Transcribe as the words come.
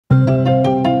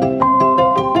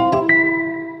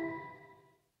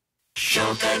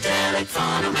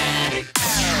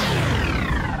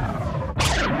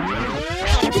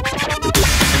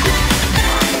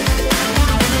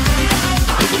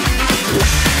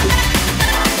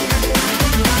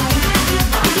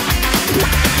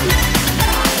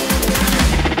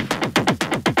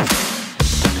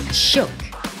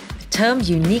term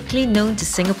uniquely known to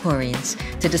Singaporeans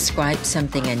to describe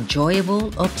something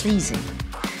enjoyable or pleasing.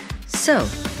 So,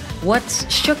 what's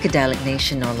Shiokedelic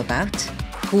Nation all about?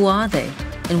 Who are they?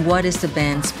 And what is the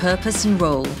band's purpose and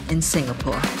role in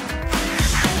Singapore?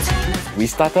 We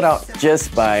started out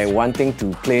just by wanting to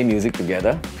play music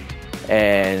together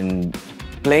and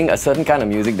playing a certain kind of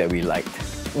music that we liked.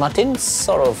 Martin's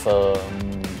sort of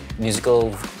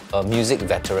music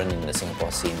veteran in the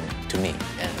Singapore scene to me,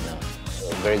 and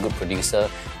a very good producer.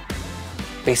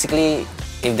 Basically,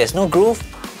 if there's no groove,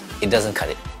 it doesn't cut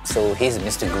it. So he's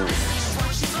Mr. Groove.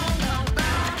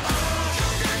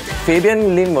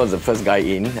 Fabian Lim was the first guy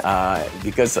in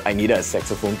because I needed a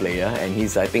saxophone player, and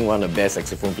he's, I think, one of the best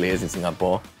saxophone players in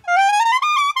Singapore.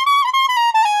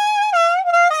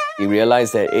 We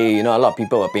realized that, hey, a lot of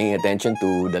people were paying attention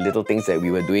to the little things that we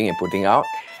were doing and putting out.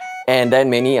 And then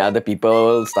many other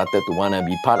people started to want to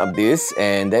be part of this.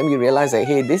 And then we realized that,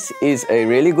 hey, this is a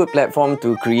really good platform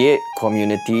to create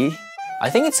community. I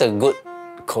think it's a good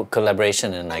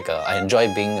collaboration, and I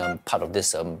enjoy being part of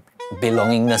this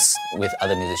belongingness with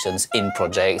other musicians in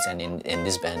projects and in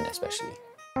this band especially.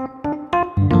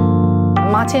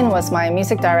 Martin was my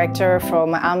music director for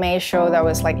my Ame show that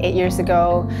was like 8 years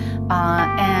ago.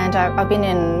 And I've been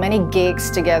in many gigs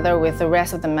together with the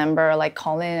rest of the members like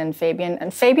Colin and Fabian.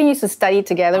 And Fabian used to study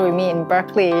together with me in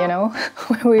Berkeley,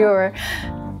 when we were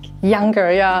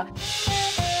younger, yeah.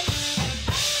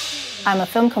 I'm a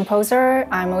film composer.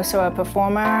 I'm also a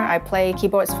performer. I play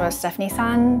keyboards for Stephanie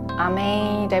San,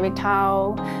 Ame, David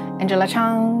Tao, Angela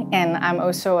Chang, and I'm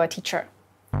also a teacher.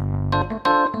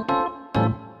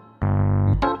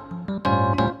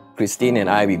 Christine and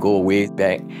I, we go way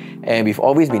back, and we've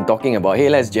always been talking about, hey,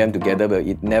 let's jam together, but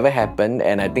it never happened.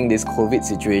 And I think this COVID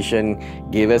situation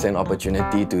gave us an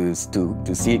opportunity to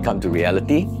see it come to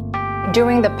reality.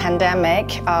 During the pandemic,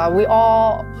 we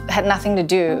all had nothing to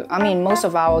do. I mean, most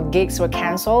of our gigs were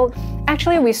cancelled.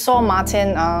 Actually, we saw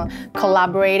Martin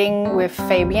collaborating with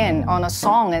Fabian on a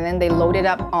song, and then they loaded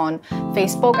up on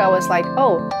Facebook. I was like,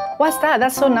 oh, what's that?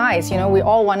 That's so nice. We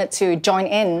all wanted to join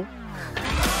in.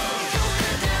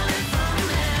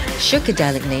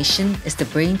 Shiokedelic Nation is the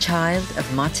brainchild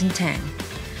of Martin Tang,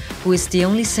 who is the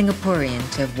only Singaporean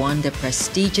to have won the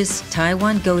prestigious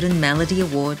Taiwan Golden Melody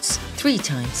Awards 3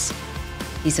 times.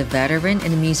 He's a veteran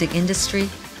in the music industry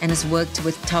and has worked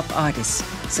with top artists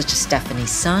such as Stephanie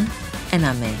Sun and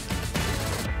Ame.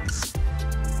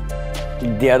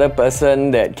 The other person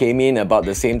that came in about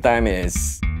the same time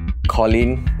is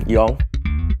Colin Yong.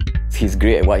 He's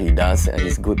great at what he does and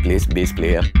he's a good bass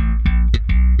player.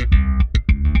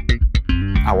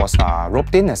 I was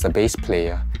roped in as a bass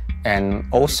player, and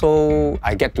also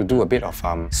I get to do a bit of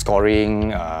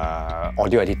scoring,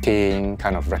 audio editing,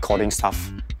 kind of recording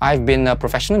stuff. I've been a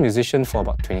professional musician for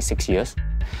about 26 years.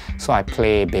 So I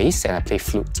play bass and I play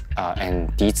flute,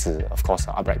 and Viddsee, of course,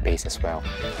 upright bass as well.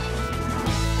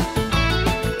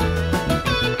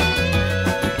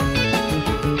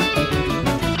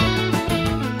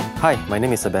 Hi, my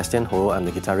name is Sebastian Ho. I'm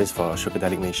the guitarist for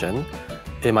Shiokedelic Nation.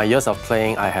 In my years of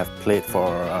playing, I have played for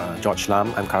George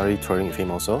Lam. I'm currently touring with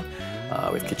him also,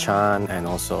 with Kichan, and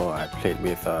also I played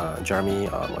with Jeremy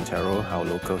Montero, our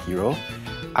local hero.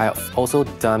 I have also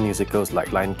done musicals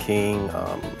like Lion King,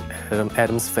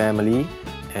 Adam's Family,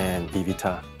 and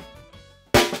Evita.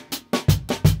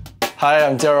 Hi,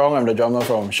 I'm Tia Rong. I'm the drummer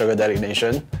from Shiokedelic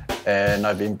Nation, and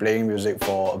I've been playing music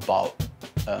for about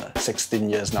 16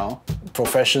 years now.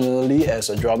 Professionally as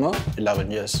a drummer,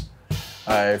 11 years.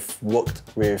 I've worked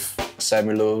with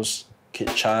Samuelos,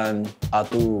 Kit Chan,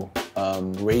 Atu,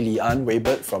 Wei Lian,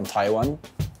 Weibert from Taiwan.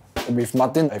 With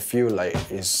Martin, I feel like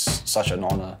it's such an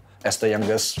honor. As the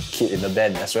youngest kid in the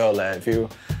band as well, I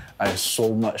feel I have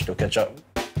so much to catch up.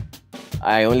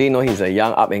 I only know he's a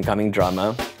young up-and-coming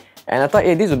drummer. And I thought,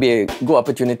 hey, this would be a good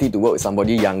opportunity to work with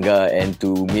somebody younger and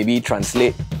to maybe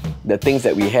translate the things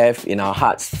that we have in our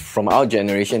hearts from our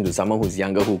generation to someone who's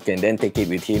younger who can then take it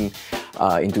with him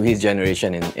into his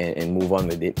generation and move on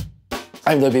with it.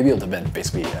 I'm the baby of the band,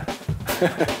 basically, yeah.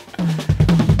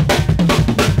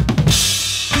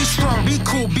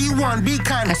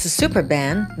 As a super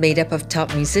band made up of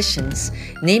top musicians,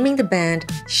 naming the band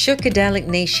Shiokedelic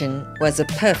Nation was a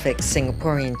perfect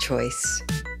Singaporean choice.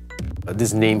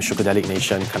 This name, Shiokedelic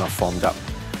Nation, kind of formed up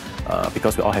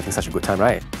because we're all having such a good time,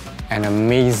 right? An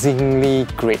amazingly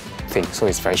great thing, so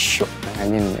it's very shook. I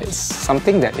mean, it's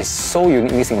something that is so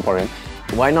uniquely Singaporean.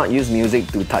 Why not use music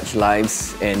to touch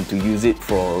lives and to use it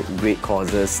for great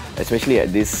causes, especially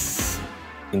at this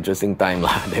interesting time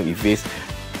that we face?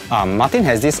 Martin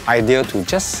has this idea to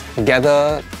just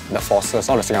gather the forces,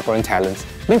 all the Singaporean talents.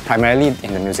 I mean, primarily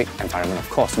in the music environment, of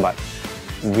course, but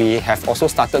We have also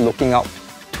started looking out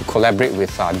to collaborate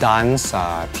with dance,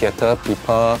 theatre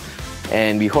people.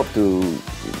 And we hope to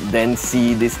then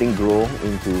see this thing grow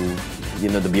into,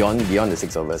 the beyond the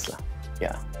six of us.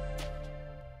 Yeah.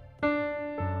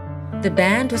 The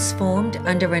band was formed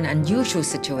under an unusual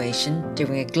situation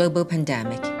during a global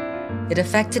pandemic. It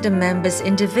affected the members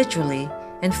individually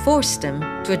and forced them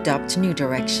to adopt new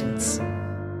directions.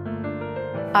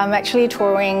 I'm actually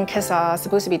touring because I'm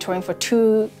supposed to be touring for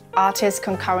 2 artists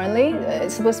concurrently.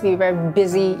 It's supposed to be a very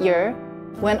busy year.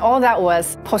 When all that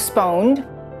was postponed,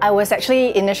 I was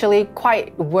actually initially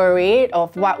quite worried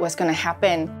of what was going to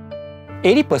happen.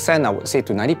 80%, I would say,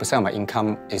 to 90% of my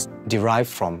income is derived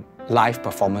from live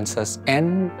performances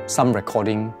and some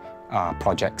recording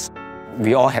projects.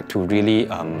 We all had to really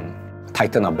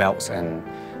tighten our belts, and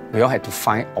we all had to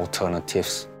find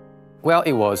alternatives. Well,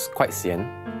 it was quite sian.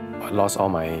 I lost all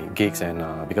my gigs,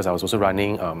 and because I was also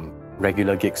running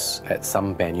regular gigs at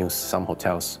some venues, some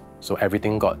hotels. So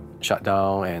everything got shut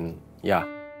down, and yeah.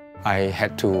 I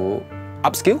had to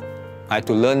upskill. I had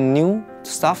to learn new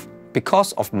stuff.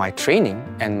 Because of my training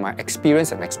and my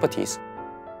experience and expertise,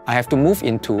 I have to move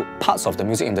into parts of the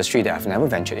music industry that I've never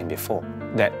ventured in before,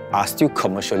 that are still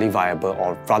commercially viable,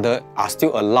 or rather are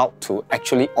still allowed to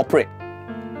actually operate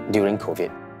during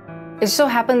COVID. It so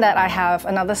happened that I have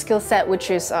another skill set,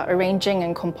 which is arranging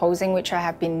and composing, which I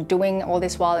have been doing all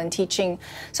this while and teaching.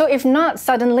 So if not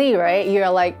suddenly, right,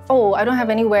 you're like, oh, I don't have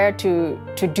anywhere to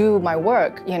do my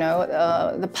work,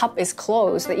 the pub is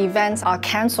closed, the events are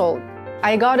cancelled.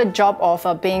 I got a job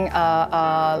offer being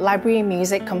a library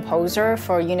music composer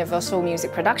for Universal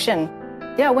Music Production.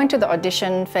 Yeah, I went to the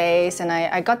audition phase and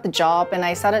I got the job, and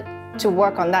I started to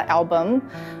work on that album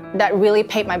that really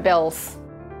paid my bills.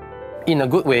 In a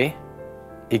good way,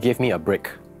 it gave me a break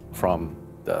from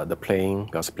the playing.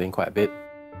 I was playing quite a bit.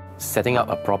 Setting up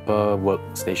a proper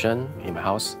workstation in my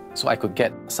house so I could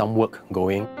get some work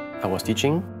going. I was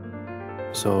teaching,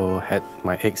 so had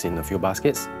my eggs in a few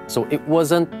baskets. So it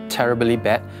wasn't terribly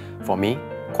bad for me.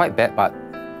 Quite bad, but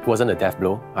it wasn't a death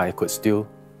blow. I could still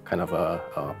kind of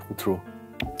pull through.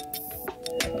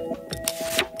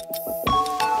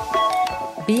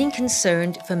 Being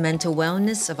concerned for mental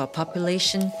wellness of our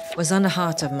population was on the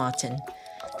heart of Martin.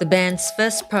 The band's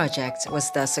first project was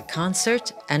thus a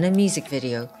concert and a music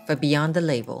video for Beyond the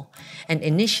Label, an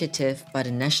initiative by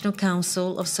the National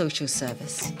Council of Social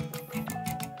Service.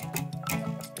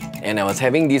 And I was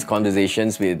having these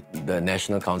conversations with the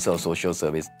National Council of Social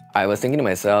Service. I was thinking to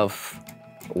myself,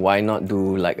 why not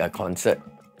do like a concert?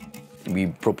 We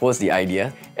proposed the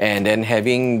idea, and then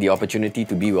having the opportunity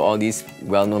to be with all these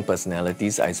well-known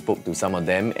personalities, I spoke to some of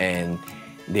them, and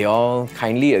they all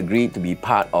kindly agreed to be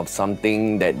part of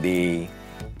something that they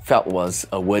felt was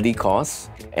a worthy cause.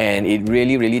 And it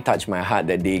really, really touched my heart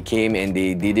that they came and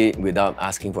they did it without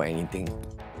asking for anything.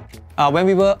 When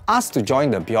we were asked to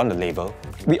join the Beyond the Label,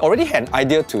 we already had an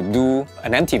idea to do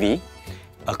an MTV,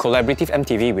 a collaborative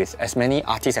MTV with as many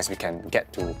artists as we can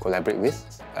get to collaborate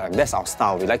with. That's our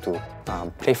style. We like to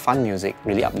play fun music,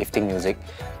 really uplifting music,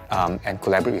 and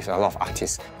collaborate with a lot of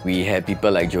artists. We had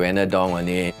people like Joanna Dong on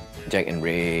it, Jack and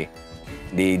Ray.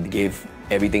 They gave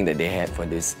everything that they had for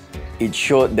this. It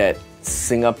showed that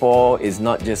Singapore is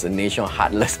not just a nation of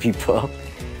heartless people.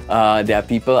 There are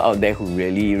people out there who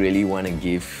really, really want to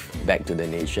give back to the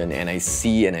nation. And I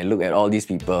see and I look at all these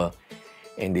people,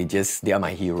 and they are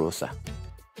my heroes.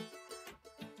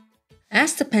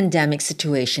 As the pandemic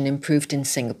situation improved in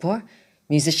Singapore,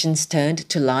 musicians turned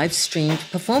to live-streamed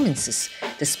performances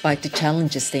despite the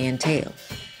challenges they entail,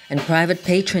 and private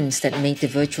patrons that made the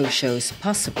virtual shows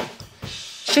possible.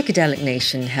 Shiokedelic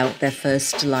Nation held their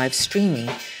first live streaming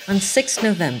on 6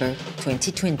 November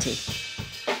 2020.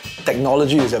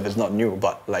 Technology itself is not new,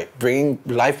 but like bringing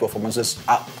live performances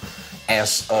up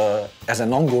as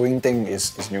an ongoing thing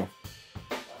is new.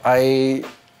 I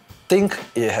think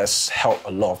it has helped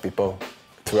a lot of people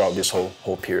throughout this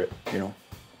whole period,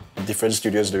 Different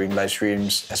studios doing live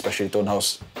streams, especially Tone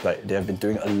House, they have been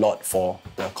doing a lot for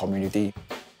the community.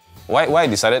 Why I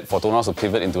decided for Tone House to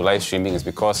pivot into live streaming is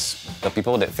because the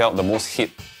people that felt the most hit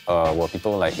were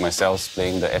people like myself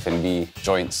playing the F&B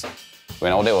joints.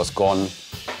 When all that was gone,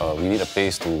 we need a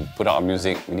place to put out our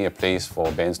music, we need a place for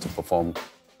bands to perform.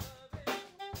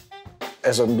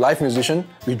 As a live musician,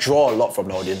 we draw a lot from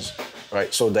the audience,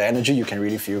 right? So the energy you can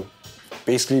really feel.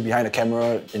 Basically, behind the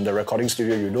camera, in the recording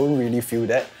studio, you don't really feel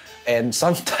that. And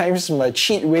sometimes my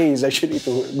cheat way is actually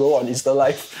to go on Insta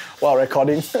Live while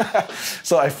recording.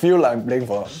 So I feel like I'm playing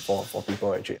for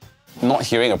people, actually. Not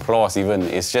hearing applause even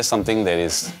is just something that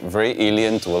is very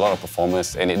alien to a lot of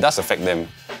performers, and it does affect them.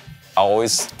 I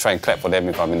always try and clap for them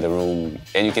if I'm in the room.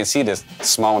 And you can see the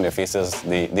smile on their faces.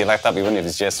 They light up even if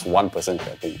it's just one person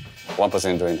clapping, one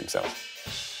person enjoying themselves.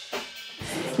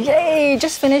 Yay!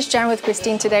 Just finished jam with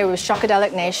Christine today with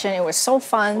Shiokedelic Nation. It was so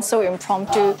fun, so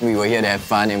impromptu. We were here to have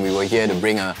fun and we were here to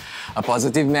bring a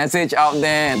positive message out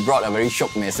there and brought a very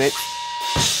shock message.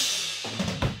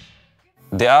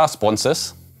 There are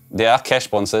sponsors. There are cash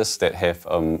sponsors that have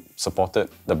supported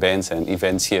the bands and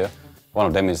events here. One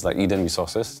of them is like Eden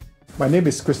Resources. My name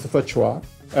is Christopher Chua,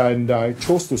 and I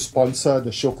chose to sponsor the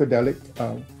Shiokedelic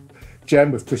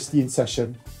Jam with Christine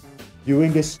session.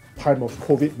 During this time of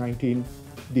COVID-19,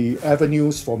 the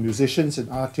avenues for musicians and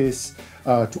artists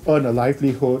to earn a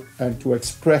livelihood and to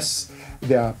express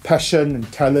their passion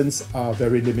and talents are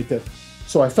very limited.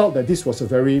 So I felt that this was a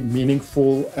very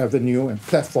meaningful avenue and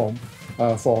platform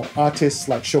for artists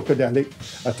like Shiokedelic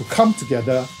to come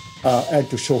together and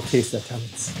to showcase their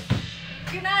talents.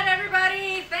 Good night,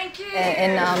 everybody. Thank you.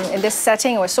 In this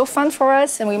setting, it was so fun for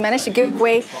us, and we managed to give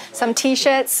away some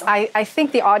T-shirts. I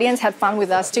think the audience had fun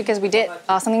with us too because we did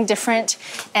something different,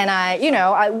 and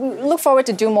I look forward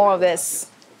to do more of this.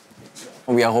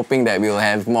 We are hoping that we will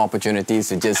have more opportunities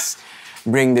to just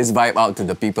bring this vibe out to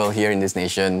the people here in this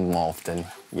nation more often.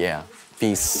 Yeah,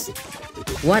 peace.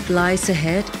 What lies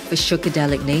ahead for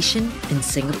Shiokedelic Nation in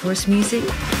Singapore's music?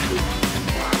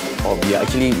 We are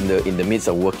actually in the midst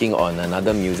of working on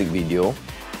another music video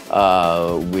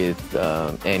with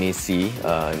NAC,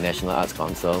 National Arts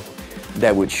Council,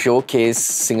 that would showcase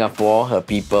Singapore, her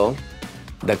people,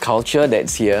 the culture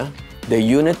that's here, the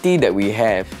unity that we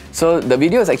have. So the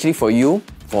video is actually for you,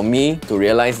 for me, to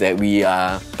realize that we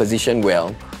are positioned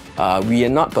well. We are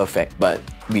not perfect, but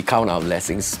we count our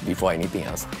blessings before anything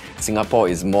else. Singapore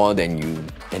is more than you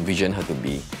envision her to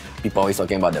be. People always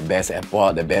talking about the best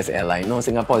airport, the best airline. No,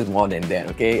 Singapore is more than that,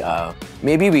 okay?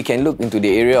 Maybe we can look into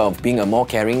the area of being a more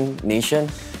caring nation.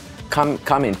 Come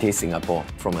and taste Singapore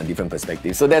from a different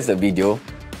perspective. So that's the video.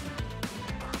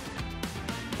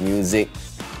 Music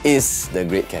is the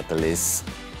great catalyst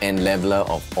and leveler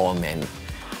of all men.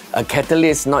 A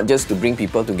catalyst not just to bring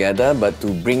people together, but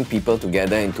to bring people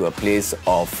together into a place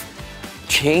of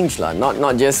change,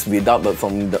 not just without, but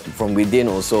from within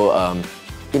also.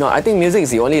 I think music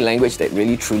is the only language that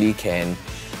really truly can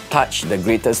touch the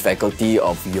greatest faculty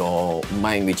of your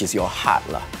mind, which is your heart.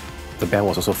 The band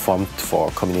was also formed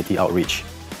for community outreach.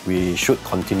 We should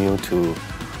continue to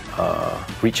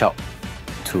reach out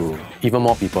to even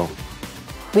more people.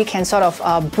 We can sort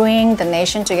of bring the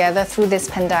nation together through this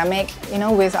pandemic,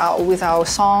 with our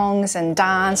songs and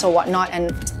dance or whatnot,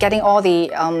 and getting all the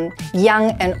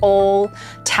young and old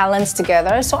talents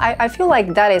together. So I feel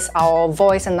like that is our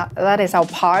voice and that is our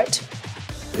part.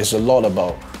 It's a lot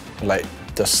about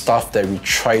the stuff that we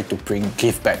try to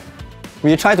give back.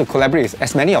 We try to collaborate with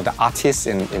as many of the artists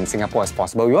in Singapore as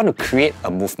possible. We want to create a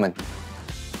movement.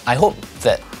 I hope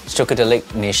that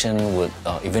Shiokedelic Nation would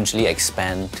eventually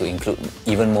expand to include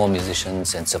even more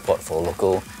musicians and support for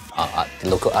local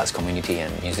arts community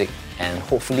and music, and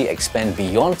hopefully expand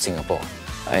beyond Singapore.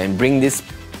 And bring this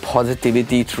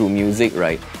positivity through music,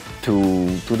 right,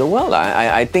 to the world.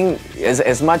 I think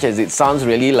as much as it sounds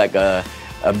really like a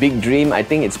big dream, I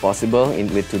think it's possible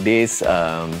with today's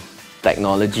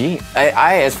technology.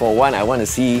 As for one, I want to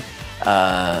see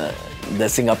the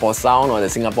Singapore sound or the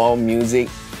Singapore music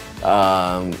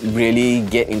really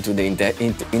get into the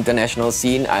international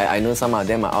scene. I know some of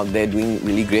them are out there doing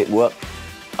really great work,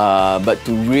 but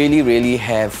to really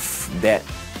have that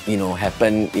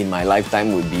happen in my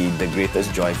lifetime would be the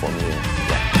greatest joy for me.